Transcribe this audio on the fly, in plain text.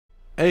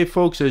Hey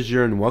folks, it's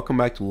Jure and welcome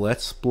back to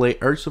Let's Play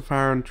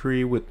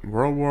Austria-Hungary with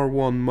World War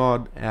 1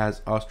 mod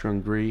as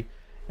Austria-Hungary,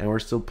 and we're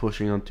still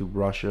pushing onto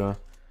Russia.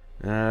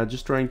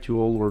 Just trying to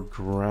hold our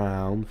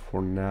ground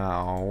for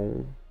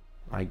now,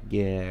 I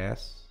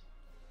guess.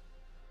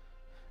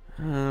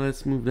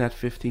 Let's move that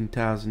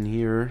 15,000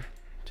 here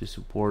to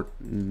support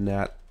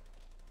that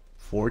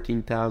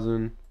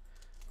 14,000.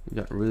 We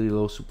got really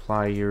low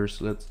supply here,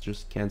 so let's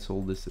just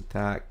cancel this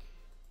attack.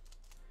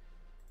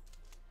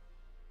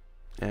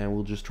 And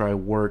we'll just try to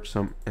work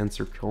some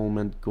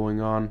encirclement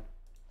going on.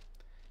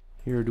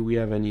 Here, do we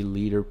have any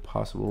leader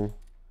possible?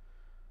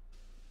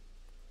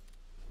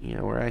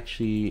 Yeah, we're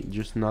actually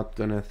just not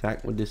gonna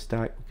attack with this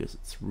stack because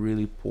it's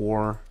really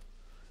poor.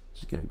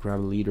 Just gonna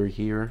grab a leader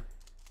here.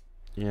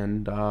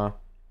 And we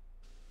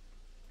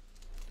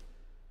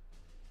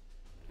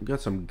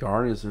got some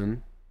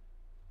garrison.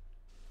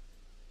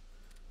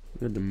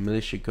 We got the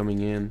militia coming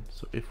in,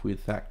 so if we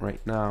attack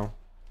right now,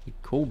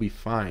 it could be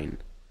fine.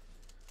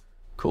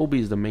 Colby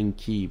is the main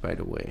key, by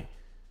the way.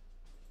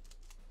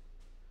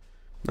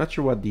 Not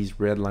sure what these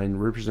red lines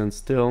represent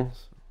still.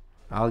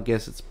 I'll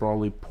guess it's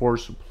probably poor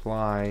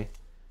supply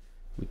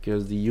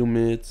because the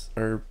units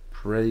are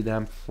pretty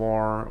damn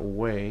far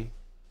away.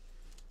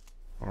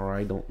 Or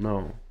I don't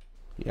know.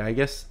 Yeah, I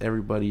guess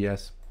everybody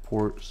has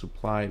poor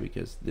supply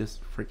because this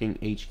freaking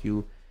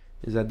HQ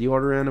is at the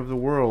other end of the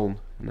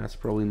world, and that's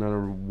probably not a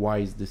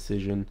wise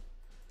decision.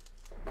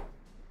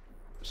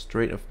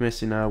 Strait of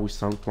Messina, we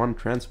sunk three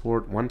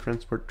transport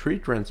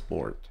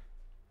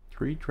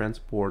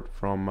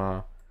from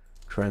blah.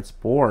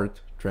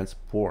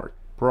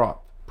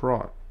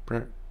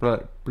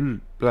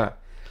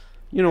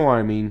 You know what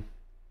I mean.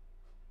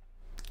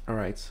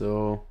 Alright,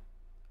 so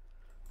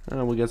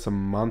we got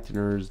some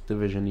Mountaineers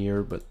division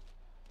here, but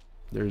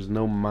there's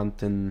no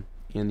mountain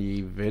in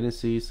the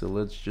Venecy, so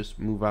let's just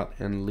move out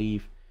and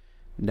leave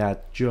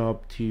that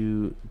job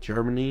to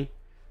Germany.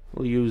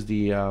 We'll use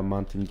the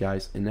mountain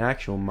guys in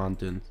actual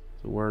mountains.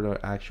 So where are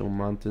the actual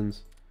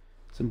mountains?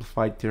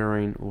 Simplified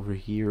terrain over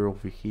here,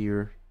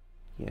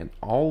 and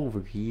all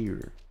over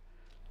here.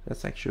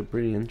 That's actually a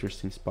pretty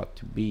interesting spot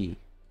to be.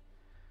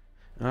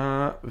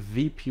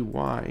 VP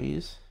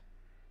wise,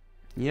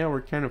 yeah,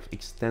 we're kind of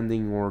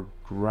extending our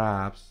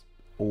grabs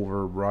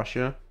over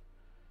Russia.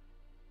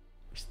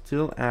 We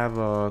still have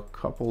a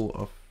couple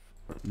of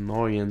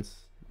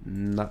annoyance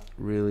not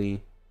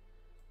really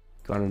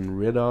gotten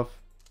rid of.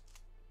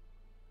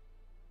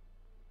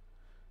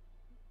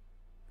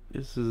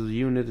 This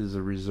unit is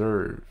a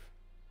reserve.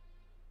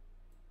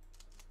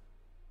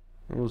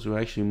 Those who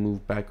actually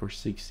move back our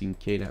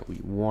 16k that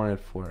we wanted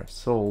for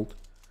assault.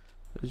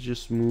 Let's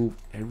just move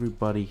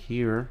everybody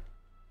here.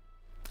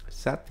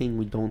 Sad thing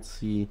we don't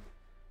see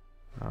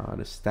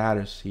the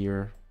status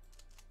here.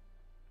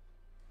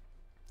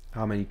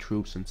 How many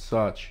troops and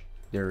such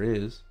there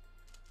is.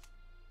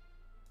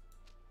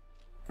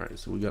 Alright,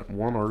 so we got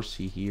one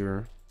RC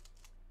here.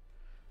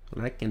 So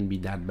that can be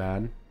that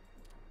bad.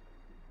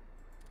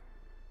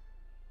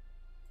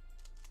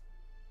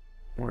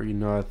 Or are you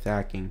not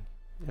attacking?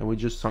 And we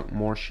just sunk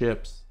more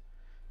ships.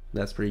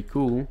 That's pretty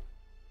cool.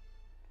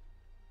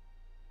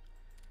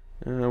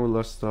 And we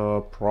lost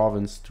a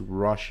province to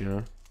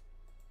Russia.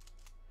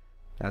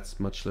 That's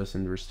much less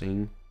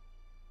interesting.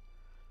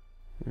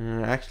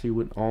 Actually,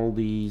 with all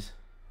these,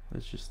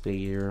 let's just stay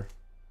here.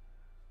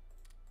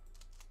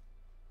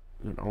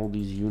 With all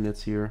these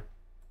units here.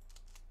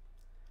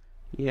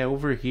 Yeah,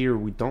 over here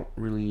we don't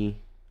really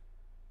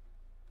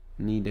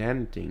need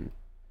anything.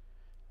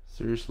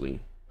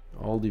 Seriously.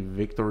 All the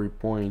victory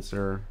points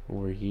are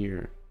over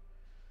here.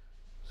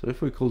 So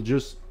if we could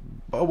just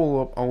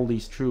bubble up all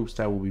these troops,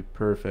 that would be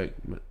perfect.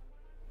 But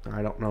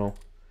I don't know.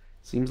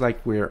 Seems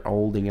like we're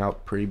holding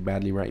out pretty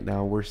badly right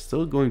now. We're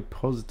still going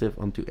positive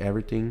onto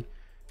everything.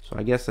 So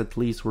I guess at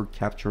least we're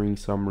capturing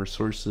some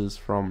resources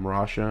from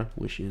Russia,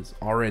 which is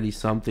already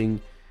something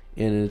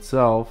in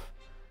itself.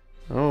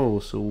 Oh,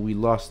 so we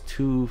lost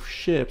 2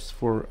 ships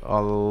for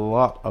a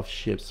lot of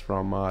ships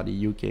from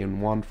the UK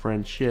and 1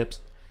 French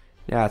ships.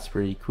 That's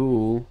pretty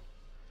cool.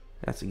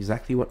 That's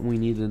exactly what we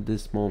need at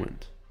this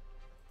moment.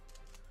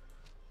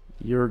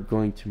 You're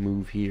going to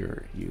move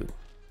here, you.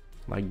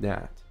 Like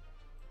that.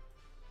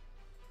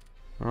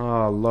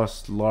 Oh,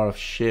 lost a lot of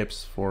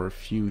ships for a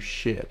few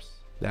ships.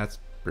 That's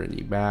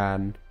pretty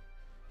bad.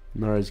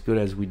 Not as good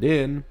as we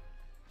did.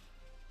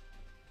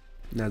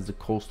 That's the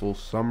coastal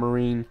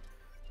submarine.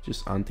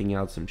 Just hunting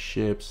out some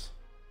ships.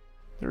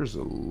 There's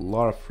a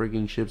lot of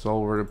freaking ships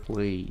all over the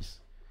place.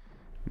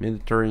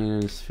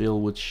 Mediterranean is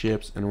filled with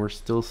ships and we're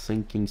still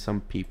sinking some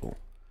people.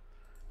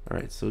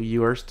 Alright, so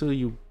you are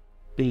still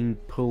being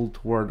pulled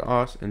toward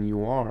us, and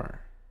you are.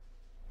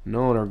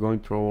 No, they're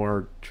going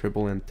toward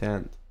triple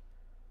intent.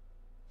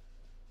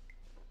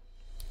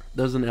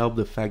 Doesn't help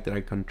the fact that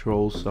I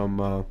control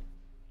some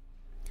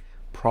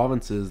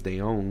provinces they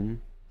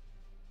own.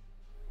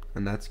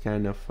 And that's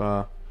kind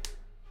of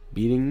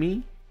beating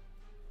me.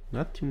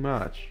 Not too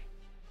much.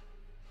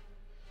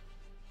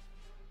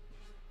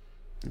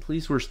 At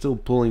least we're still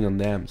pulling on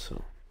them,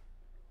 so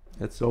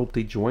let's hope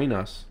they join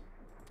us.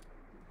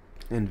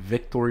 and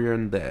victory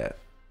and death.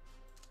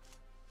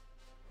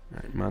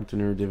 Alright,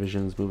 Mountaineer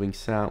division is moving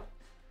south.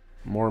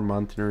 More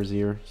Mountaineers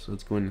here, so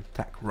let's go and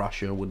attack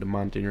Russia with the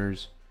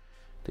Mountaineers.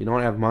 They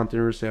don't have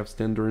Mountaineers, they have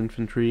standard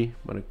infantry,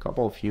 but a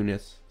couple of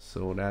units,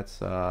 so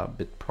that's a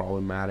bit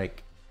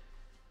problematic.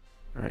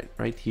 Alright,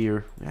 right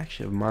here, we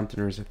actually have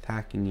Mountaineers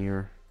attacking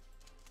here.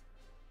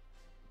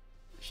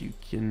 If you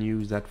can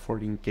use that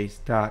 14k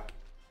stack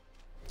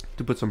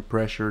to put some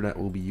pressure, that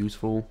will be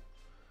useful.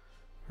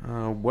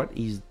 What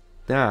is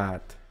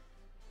that?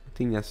 I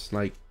think that's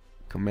like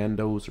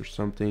commandos or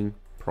something,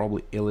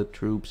 probably elite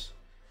troops.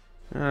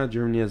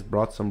 Germany has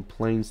brought some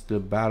planes to the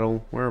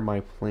battle. Where are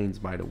my planes,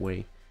 by the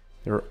way?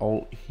 They're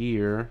all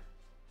here.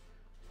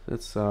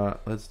 Let's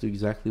do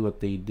exactly what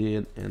they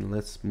did, and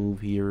let's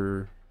move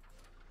here.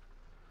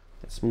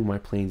 Let's move my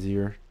planes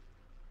here.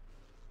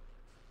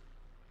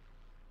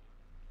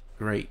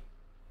 Great.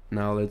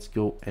 Now let's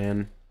go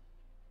and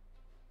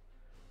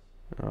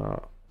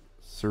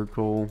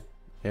circle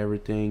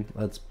everything.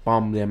 Let's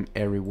bomb them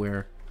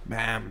everywhere.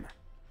 Bam!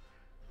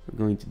 We're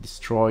going to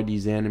destroy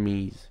these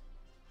enemies.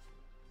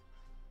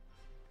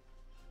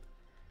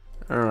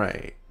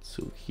 Alright,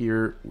 so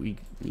here we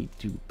need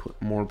to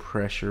put more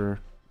pressure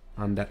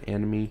on that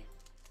enemy.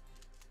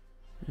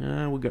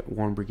 We got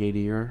one brigade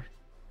here.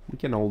 We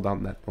can hold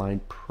on that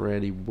line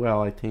pretty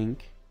well, I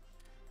think.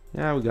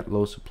 Yeah, we got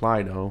low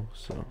supply though,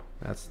 so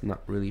that's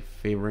not really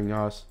favoring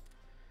us.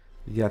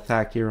 The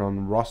attack here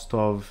on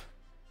Rostov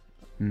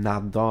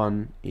not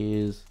done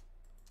is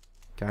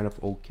kind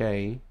of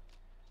okay.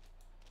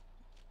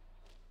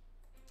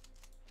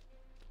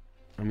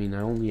 I mean,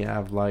 I only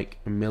have like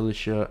a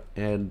militia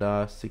and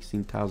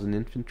 16,000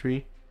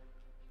 infantry.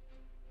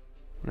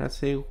 I'd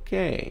say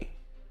okay.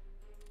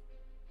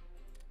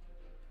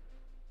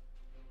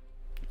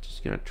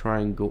 Just gonna try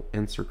and go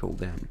encircle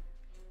them.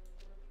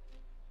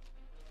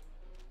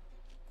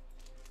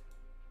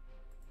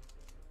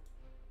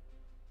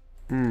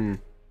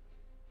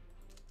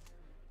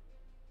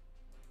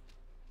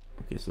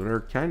 Okay, so they're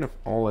kind of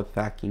all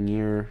attacking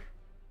here.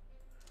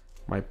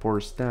 My poor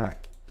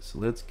stack. So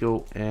let's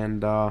go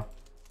and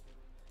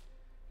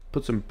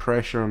put some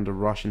pressure on the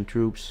Russian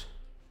troops.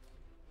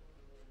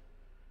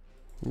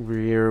 Over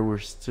here we're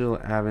still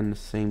having the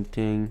same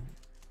thing.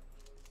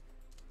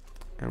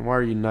 And why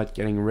are you not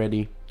getting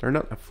ready? They're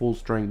not at full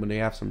strength, but they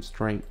have some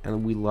strength,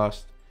 and we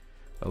lost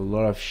a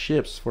lot of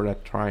ships for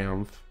that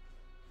triumph.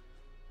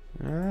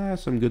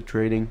 Some good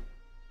trading.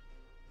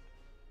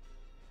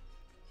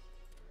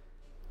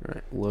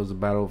 Alright, was the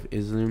Battle of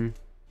Izium.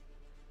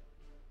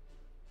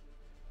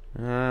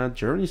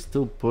 Germany's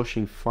still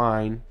pushing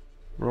fine.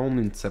 We're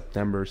only in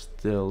September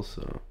still,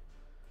 so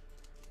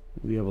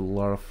we have a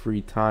lot of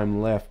free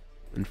time left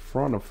in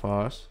front of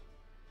us.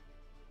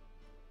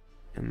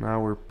 And now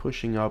we're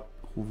pushing up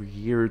over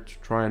here to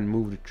try and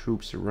move the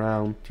troops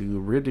around to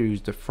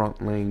reduce the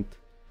front length.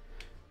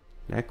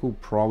 That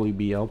could probably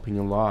be helping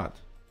a lot.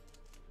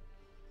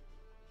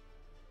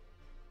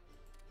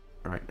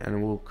 Alright,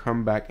 and we'll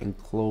come back and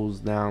close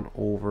down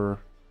over.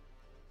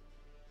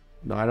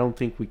 No, I don't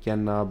think we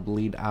can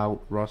bleed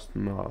out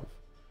Rostov.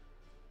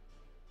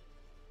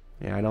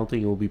 Yeah, I don't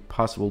think it will be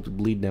possible to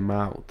bleed them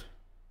out.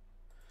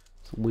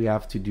 So we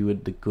have to do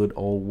it the good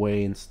old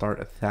way and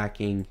start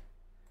attacking.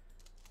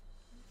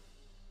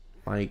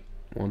 Like,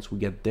 once we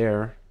get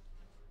there.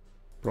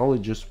 Probably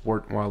just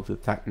worthwhile to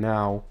attack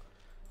now,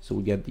 so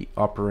we get the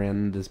upper end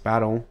in this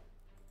battle.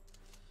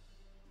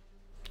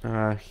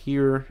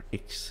 Here,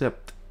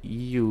 except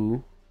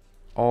you,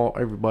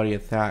 everybody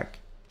attack.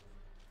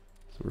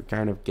 So we're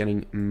kind of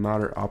getting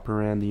another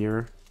upper end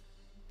here.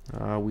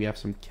 We have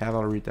some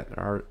cavalry that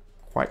are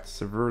quite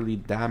severely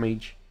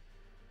damaged,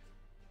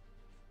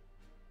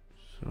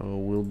 so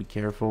we'll be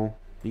careful.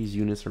 These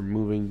units are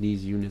moving,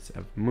 these units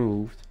have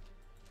moved,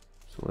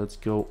 so let's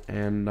go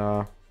and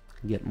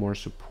get more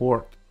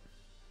support.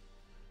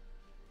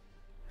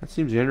 That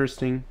seems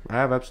interesting. I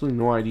have absolutely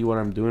no idea what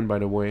I'm doing, by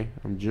the way.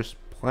 I'm just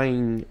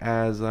playing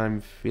as I'm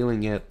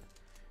feeling it.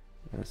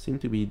 I seem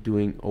to be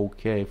doing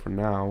okay for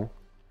now.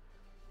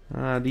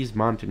 These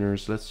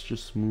mountaineers, let's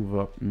just move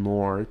up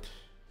north.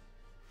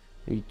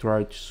 Maybe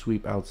try to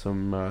sweep out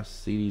some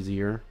cities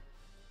here.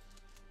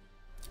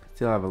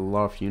 Still have a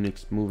lot of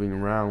units moving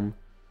around,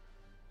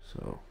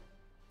 so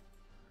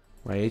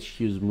my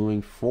HQ is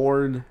moving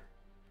forward.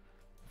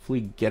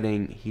 Hopefully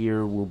getting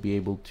here we'll be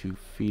able to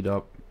feed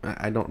up.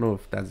 I don't know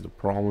if that's the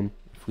problem,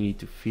 if we need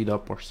to feed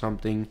up or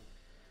something,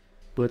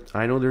 but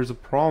I know there's a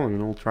problem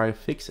and we'll try to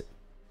fix it.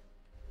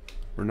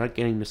 We're not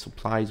getting the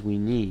supplies we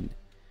need.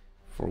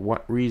 For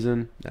what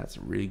reason? That's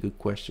a really good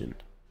question.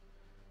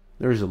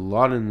 There's a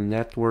lot in the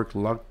network, a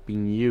lot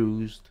being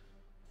used.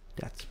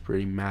 That's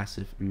pretty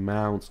massive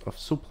amounts of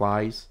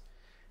supplies,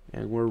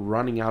 and we're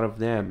running out of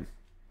them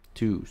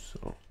too,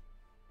 so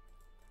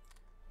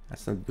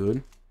that's not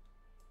good.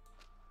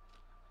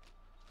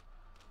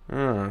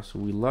 So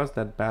we lost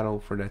that battle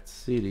for that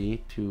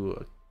city to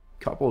a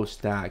couple of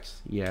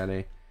stacks. Yeah,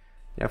 they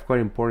have quite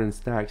important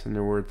stacks, and they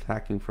were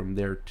attacking from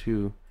there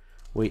too.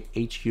 Wait,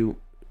 HQ,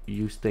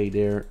 you stay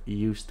there,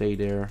 you stay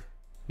there.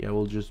 Yeah,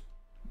 we'll just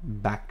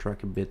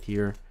backtrack a bit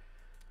here.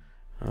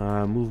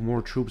 Move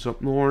more troops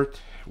up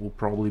north. Will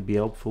probably be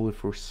helpful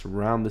if we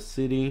surround the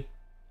city.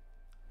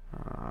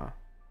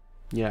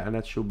 Yeah, and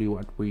that should be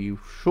what we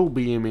should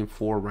be aiming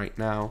for right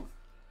now.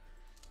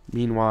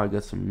 Meanwhile, I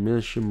got some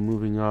militia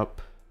moving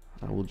up.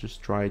 I will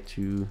just try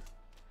to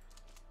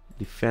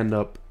defend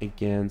up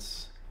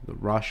against the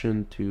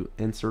Russian to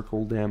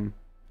encircle them.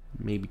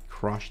 Maybe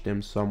crush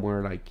them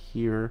somewhere like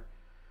here.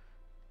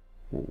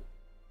 Well,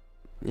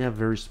 yeah,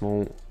 very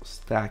small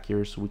stack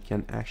here, so we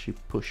can actually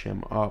push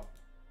them up.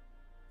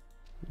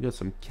 We got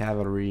some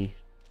cavalry.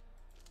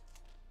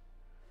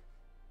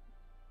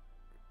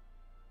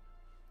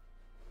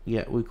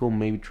 Yeah, we could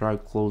maybe try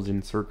close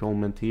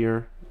encirclement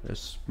here. A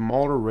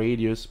smaller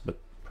radius, but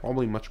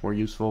probably much more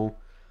useful.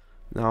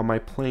 Now, my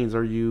planes,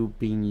 are you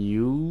being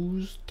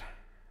used?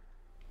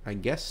 I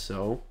guess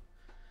so.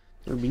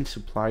 They're being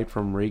supplied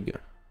from Riga.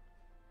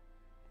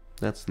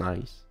 That's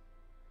nice.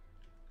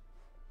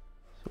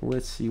 So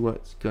let's see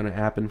what's gonna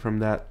happen from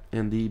that.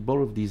 And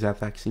both of these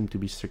attacks seem to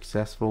be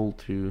successful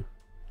to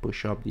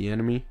push up the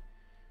enemy.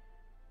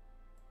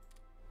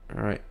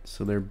 Alright,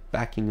 so they're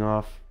backing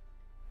off.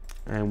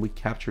 And we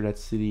capture that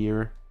city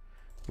here.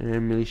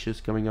 And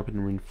militia's coming up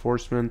in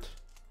reinforcement.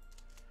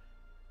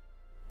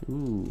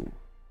 Ooh.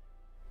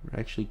 We're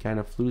actually kind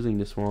of losing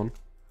this one.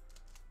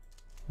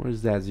 What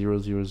is that?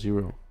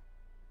 000.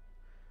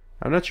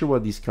 I'm not sure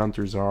what these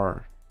counters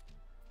are.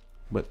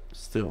 But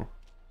still.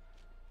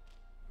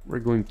 We're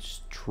going to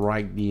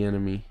strike the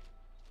enemy.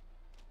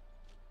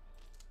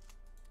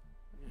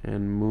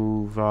 And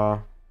move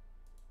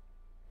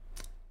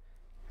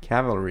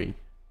cavalry.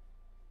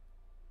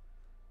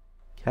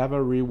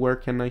 Cavalry, where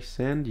can I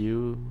send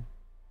you?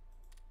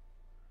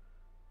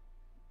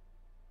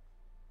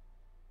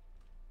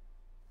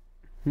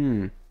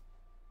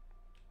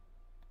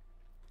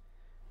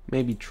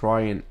 Maybe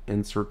try and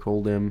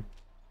encircle them.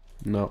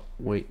 No,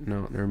 wait,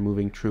 no, they're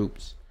moving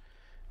troops.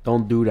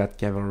 Don't do that,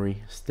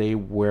 cavalry. Stay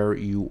where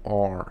you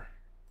are.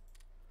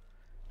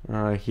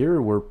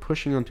 Here we're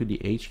pushing onto the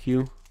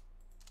HQ.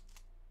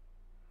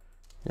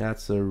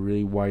 That's a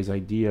really wise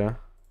idea.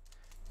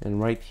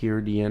 And right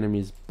here the enemy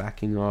is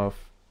backing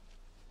off.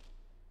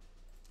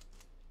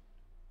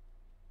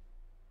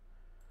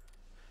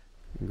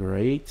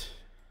 Great.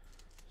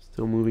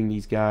 Still moving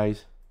these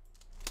guys.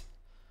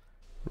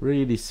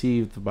 Really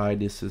deceived by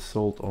this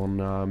assault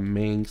on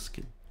Minsk.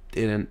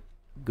 Didn't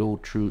go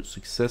through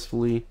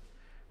successfully.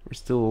 We're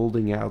still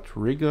holding out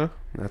Riga.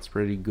 That's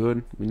pretty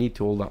good. We need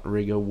to hold out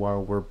Riga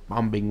while we're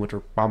bombing with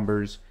our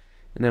bombers.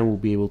 And then we'll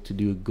be able to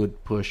do a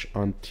good push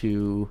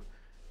onto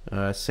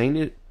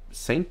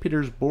St.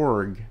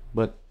 Petersburg.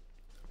 But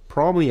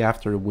probably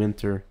after the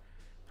winter.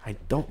 I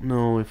don't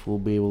know if we'll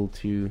be able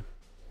to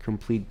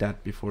complete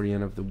that before the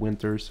end of the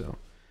winter. So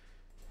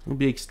we'll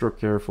be extra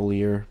careful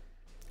here.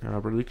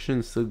 Production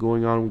is still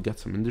going on. We got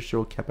some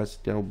industrial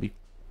capacity that will be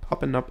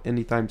popping up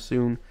anytime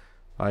soon.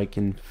 Like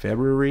in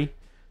February.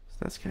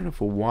 That's kind of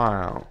a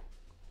while,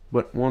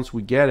 but once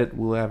we get it,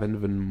 we'll have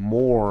even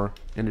more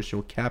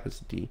industrial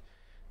capacity.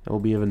 That will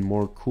be even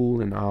more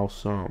cool and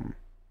awesome.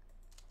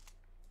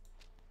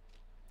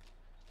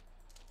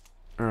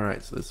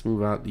 Alright, so let's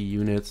move out the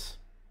units.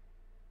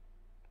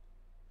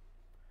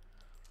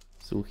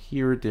 So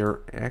here they're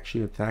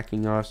actually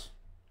attacking us.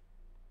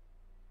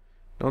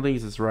 I don't think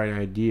it's the right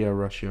idea,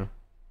 Russia.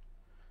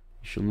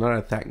 You should not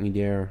attack me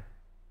there.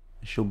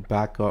 You should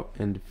back up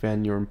and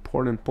defend your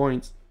important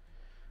points.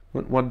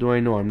 But what do I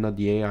know? I'm not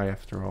the AI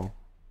after all.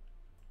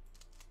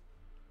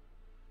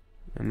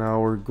 And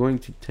now we're going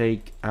to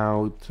take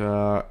out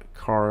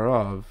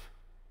Kharkov.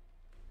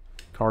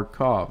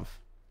 So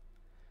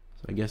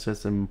I guess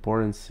that's an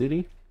important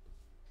city.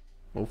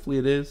 Hopefully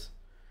it is.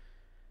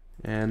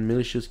 And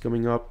militia's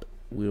coming up.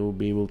 We'll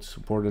be able to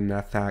support an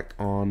attack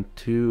on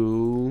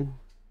to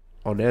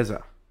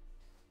Odessa.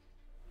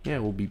 Yeah,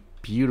 it will be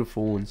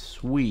beautiful and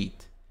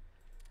sweet.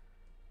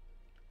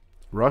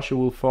 Russia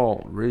will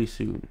fall really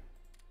soon.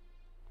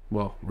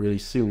 Well, really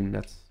soon.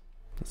 That's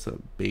a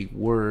big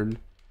word.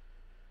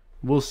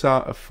 We'll see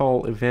a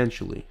fall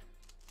eventually.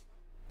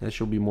 That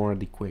should be more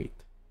adequate.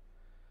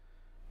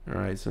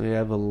 Alright, so we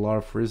have a lot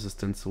of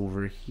resistance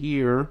over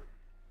here.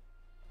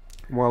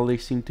 While they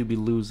seem to be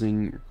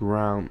losing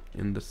ground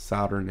in the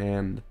southern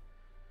end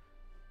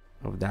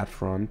of that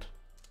front.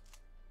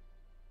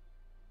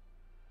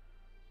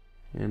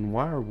 And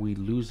why are we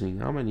losing?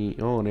 How many?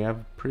 Oh, they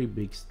have a pretty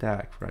big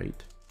stack,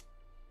 right?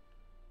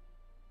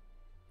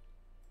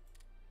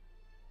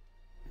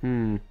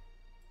 So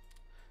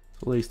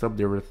they stopped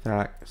their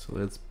attack. So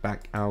let's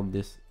back out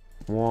this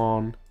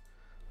one.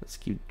 Let's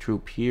keep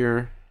troop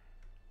here.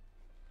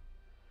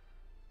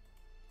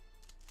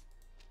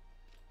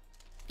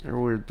 And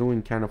we're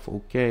doing kind of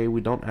okay. We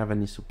don't have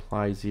any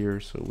supplies here,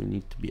 so we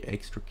need to be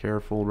extra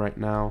careful right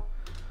now.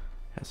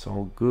 That's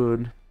all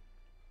good.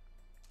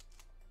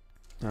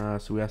 So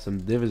we have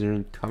some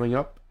division coming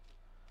up.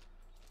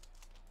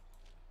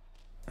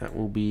 That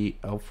will be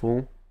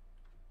helpful.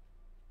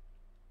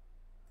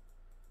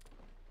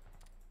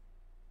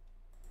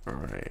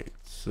 Alright,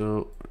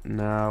 so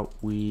now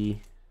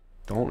we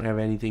don't have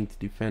anything to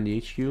defend the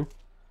HQ. So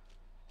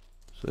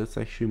let's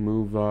actually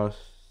move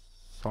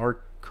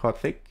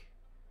Sarkatic.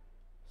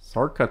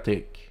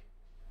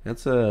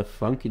 That's a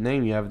funky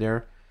name you have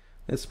there.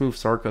 Let's move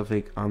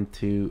Sarkatic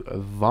onto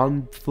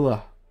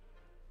Vanfla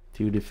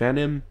to defend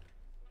him.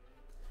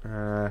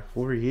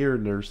 Over here,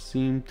 there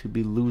seem to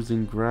be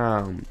losing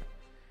ground,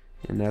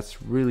 and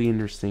that's really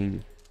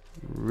interesting,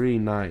 really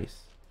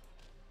nice.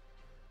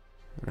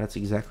 That's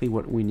exactly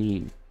what we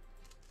need.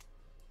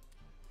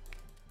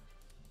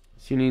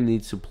 This unit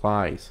needs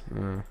supplies,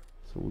 so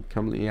we're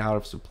completely out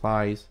of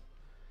supplies.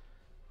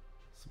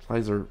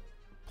 Supplies are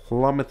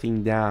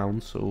plummeting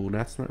down, so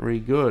that's not really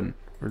good.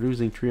 We're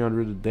losing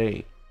 300 a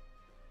day.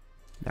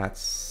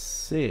 That's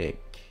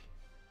sick.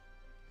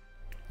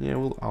 Yeah,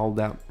 we'll all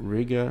out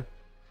Riga.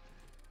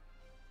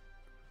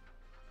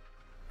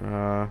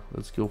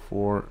 Let's go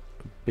for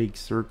a big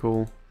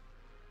circle.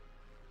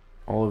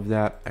 All of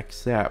that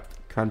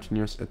except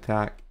continuous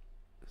attack.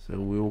 So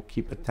we'll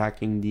keep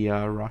attacking the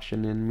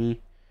Russian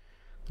enemy.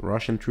 The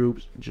Russian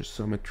troops, just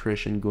some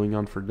attrition going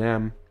on for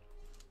them.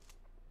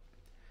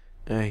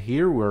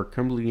 Here we're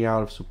completely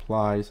out of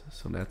supplies,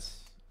 so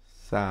that's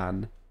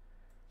sad.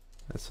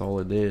 That's all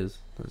it is.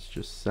 That's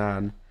just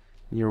sad.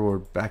 Here we're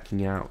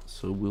backing out,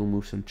 so we'll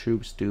move some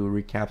troops to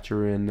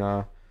recapture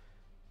and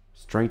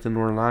strengthen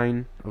our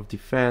line of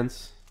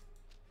defense.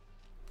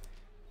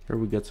 Here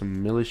we got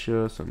some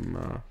militia,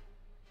 some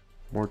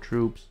more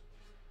troops,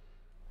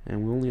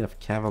 and we only have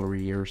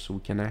cavalry here, so we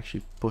can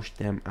actually push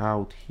them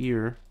out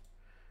here,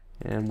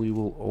 and we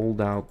will hold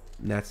out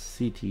that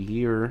city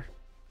here.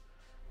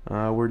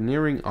 We're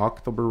nearing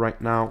October right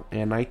now,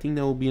 and I think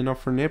that will be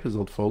enough for an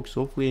episode, folks.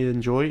 Hopefully you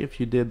enjoy. If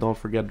you did, don't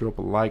forget to drop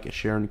a like, a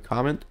share, and a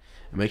comment,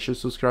 and make sure to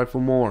subscribe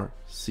for more.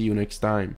 See you next time.